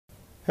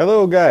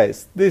Hello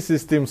guys, this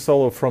is Team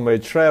Solo from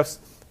Ahrefs,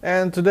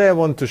 and today I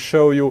want to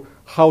show you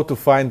how to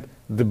find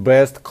the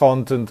best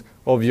content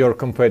of your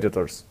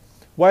competitors.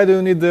 Why do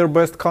you need their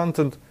best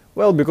content?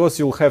 Well, because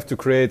you'll have to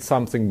create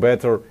something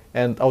better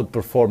and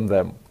outperform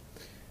them.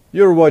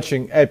 You're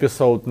watching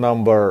episode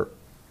number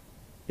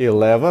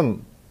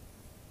 11.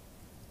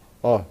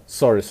 Oh,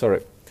 sorry.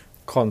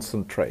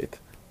 Concentrate.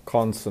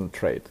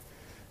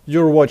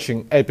 You're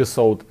watching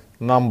episode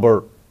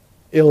number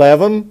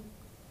 11.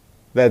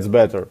 That's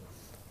better.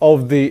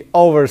 Of the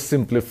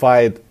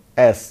oversimplified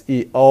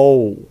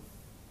SEO.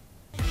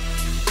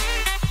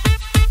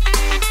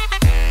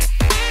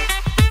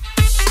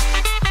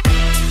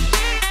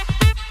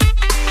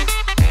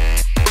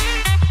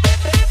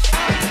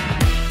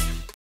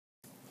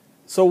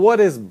 So what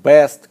is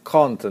best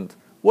content?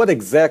 What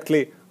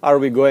exactly are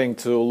we going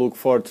to look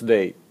for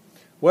today?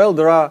 Well,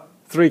 there are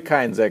three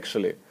kinds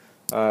actually.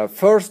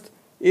 First,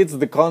 it's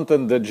the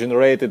content that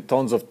generated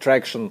tons of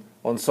traction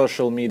on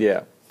social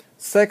media.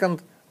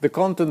 Second, the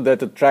content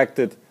that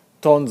attracted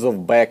tons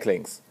of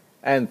backlinks.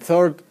 And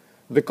third,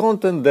 the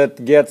content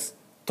that gets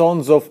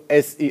tons of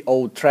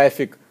SEO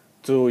traffic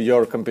to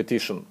your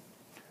competition.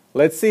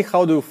 Let's see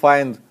how do you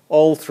find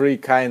all three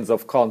kinds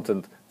of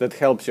content that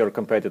helps your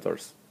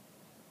competitors.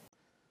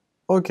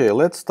 Okay,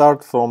 let's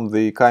start from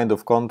the kind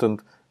of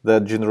content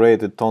that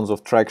generated tons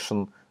of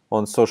traction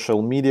on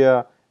social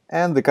media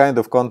and the kind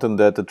of content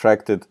that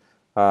attracted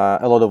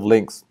a lot of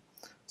links.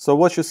 So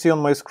what you see on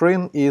my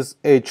screen is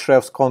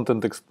Ahrefs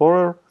Content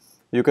Explorer.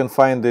 You can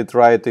find it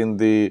right in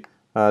the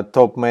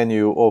top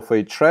menu of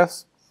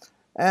Ahrefs.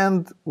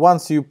 And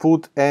once you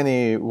put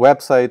any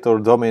website or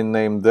domain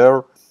name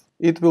there,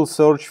 it will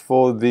search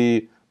for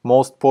the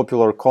most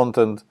popular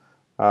content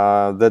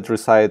that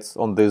resides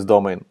on this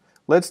domain.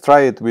 Let's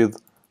try it with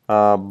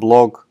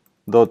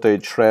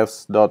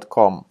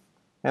blog.ahrefs.com,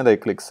 and I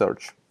click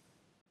search.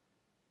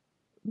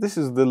 This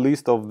is the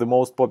list of the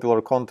most popular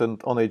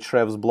content on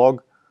Ahrefs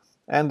blog.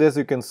 And as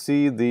you can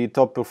see, the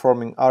top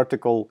performing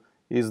article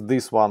is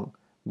this one,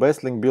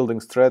 Best Link Building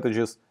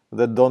Strategies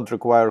that Don't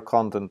Require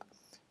Content.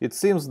 It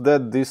seems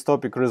that this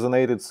topic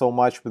resonated so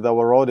much with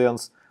our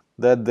audience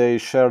that they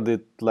shared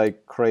it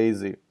like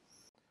crazy.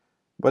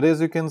 But as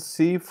you can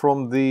see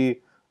from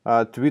the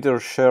Twitter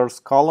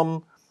shares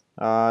column,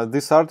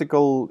 this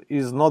article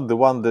is not the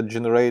one that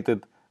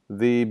generated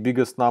the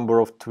biggest number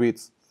of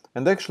tweets.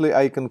 And actually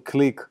I can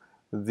click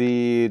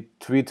the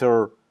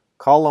Twitter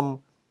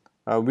column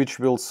which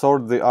will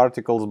sort the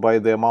articles by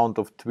the amount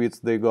of tweets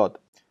they got.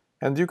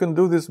 And you can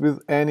do this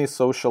with any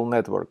social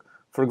network.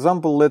 For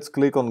example, let's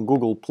click on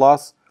Google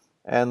Plus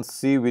and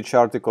see which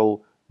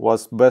article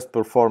was best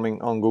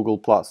performing on Google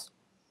Plus.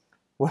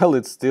 Well,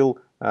 it's still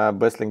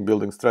Best Link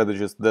Building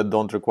Strategies that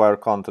Don't Require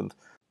Content.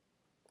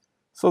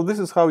 So this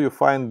is how you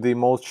find the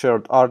most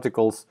shared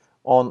articles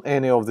on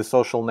any of the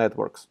social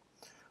networks.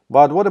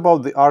 But what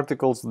about the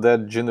articles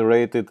that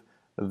generated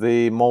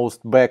the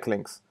most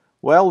backlinks?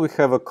 Well, we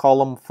have a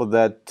column for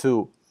that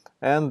too,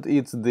 and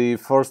it's the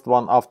first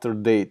one after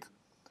date.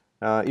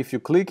 If you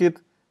click it,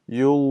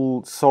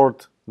 you'll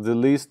sort the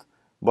list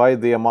by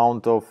the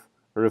amount of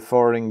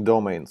referring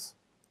domains.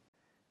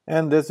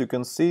 And as you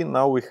can see,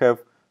 now we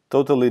have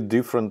totally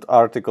different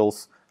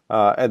articles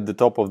at the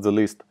top of the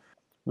list,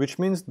 which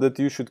means that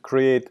you should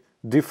create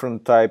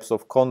different types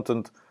of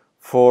content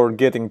for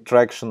getting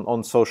traction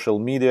on social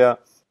media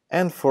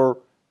and for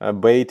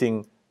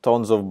baiting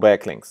tons of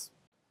backlinks.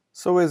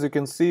 So as you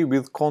can see,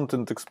 with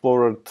Content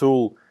Explorer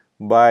tool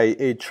by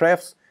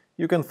Ahrefs,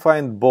 you can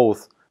find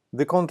both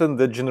the content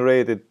that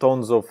generated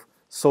tons of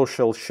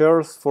social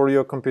shares for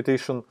your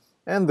competition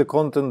and the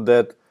content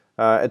that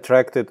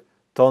attracted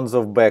tons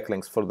of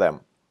backlinks for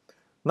them.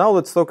 Now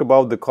let's talk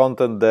about the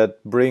content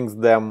that brings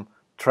them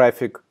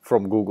traffic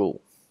from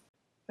Google.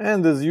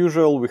 And as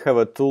usual, we have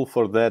a tool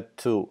for that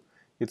too.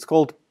 It's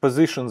called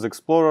Positions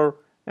Explorer,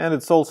 and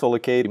it's also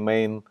located in the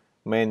main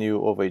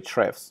menu of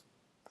Ahrefs.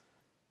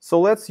 So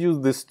let's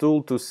use this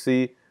tool to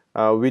see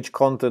which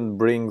content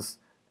brings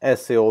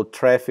SEO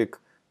traffic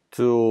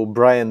to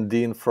Brian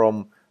Dean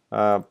from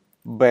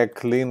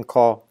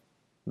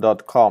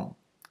Backlinks.com,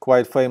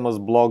 quite famous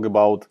blog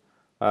about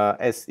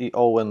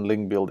SEO and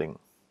link building.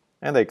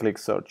 And I click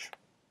search.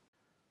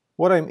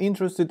 What I'm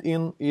interested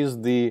in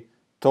is the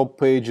top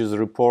pages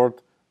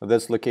report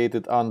that's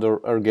located under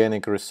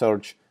Organic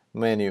Research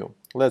menu.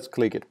 Let's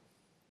click it.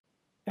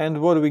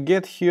 And what we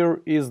get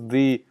here is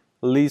the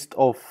list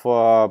of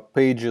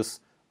pages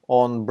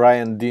on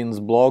Brian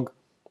Dean's blog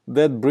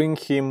that bring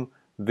him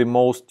the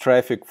most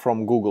traffic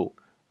from Google.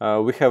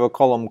 We have a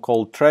column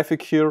called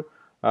traffic here,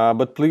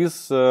 but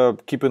please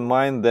keep in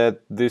mind that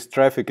this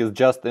traffic is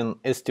just an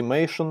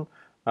estimation.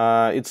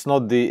 It's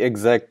not the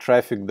exact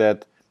traffic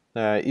that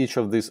each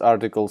of these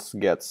articles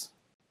gets.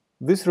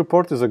 This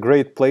report is a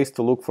great place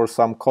to look for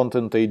some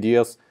content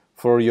ideas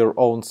for your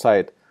own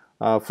site.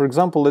 For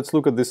example, let's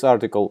look at this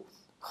article,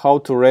 How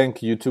to Rank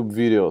YouTube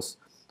Videos.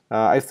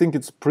 I think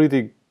it's a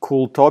pretty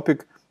cool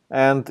topic,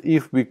 and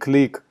if we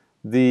click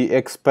the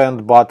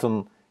expand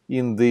button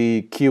in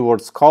the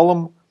keywords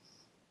column,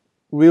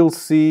 we'll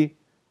see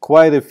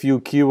quite a few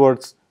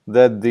keywords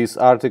that this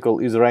article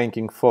is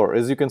ranking for.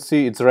 As you can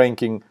see, it's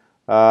ranking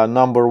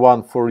number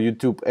 1 for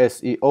YouTube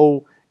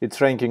SEO, it's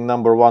ranking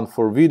number 1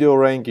 for video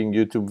ranking,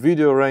 YouTube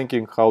video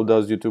ranking, how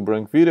does YouTube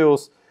rank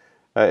videos,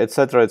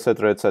 etc,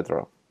 etc,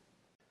 etc.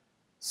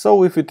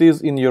 So if it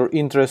is in your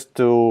interest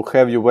to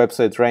have your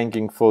website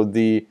ranking for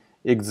the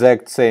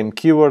exact same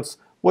keywords,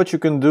 what you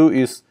can do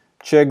is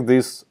check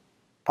this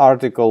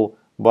article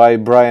by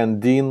Brian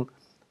Dean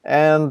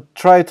and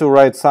try to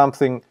write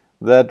something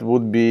that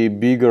would be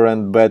bigger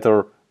and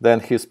better than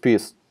his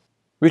piece,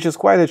 which is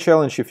quite a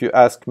challenge if you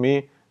ask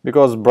me,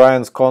 because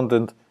Brian's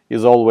content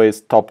is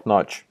always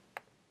top-notch.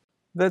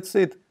 That's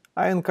it.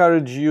 I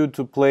encourage you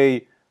to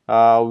play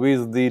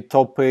with the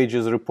top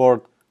pages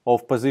report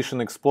of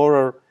Position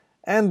Explorer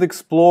and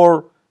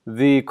explore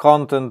the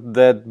content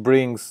that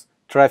brings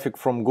traffic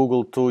from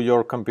Google to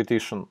your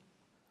competition.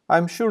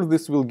 I'm sure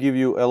this will give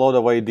you a lot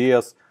of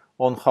ideas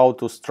on how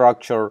to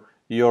structure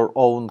your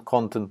own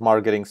content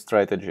marketing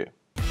strategy.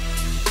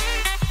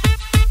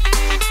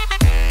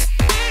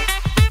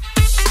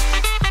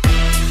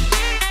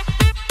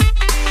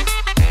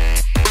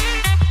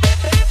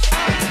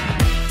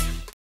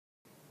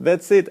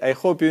 That's it. I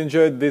hope you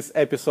enjoyed this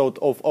episode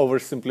of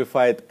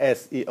Oversimplified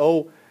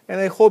SEO,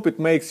 and I hope it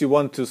makes you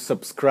want to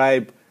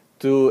subscribe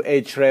to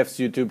Ahrefs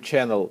YouTube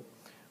channel.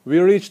 We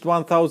reached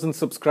 1000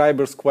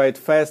 subscribers quite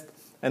fast,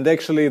 and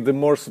actually the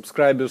more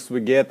subscribers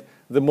we get,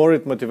 the more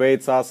it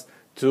motivates us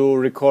to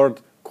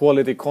record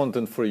quality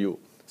content for you.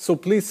 So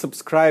please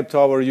subscribe to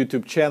our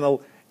YouTube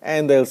channel,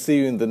 and I'll see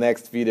you in the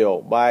next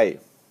video.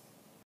 Bye!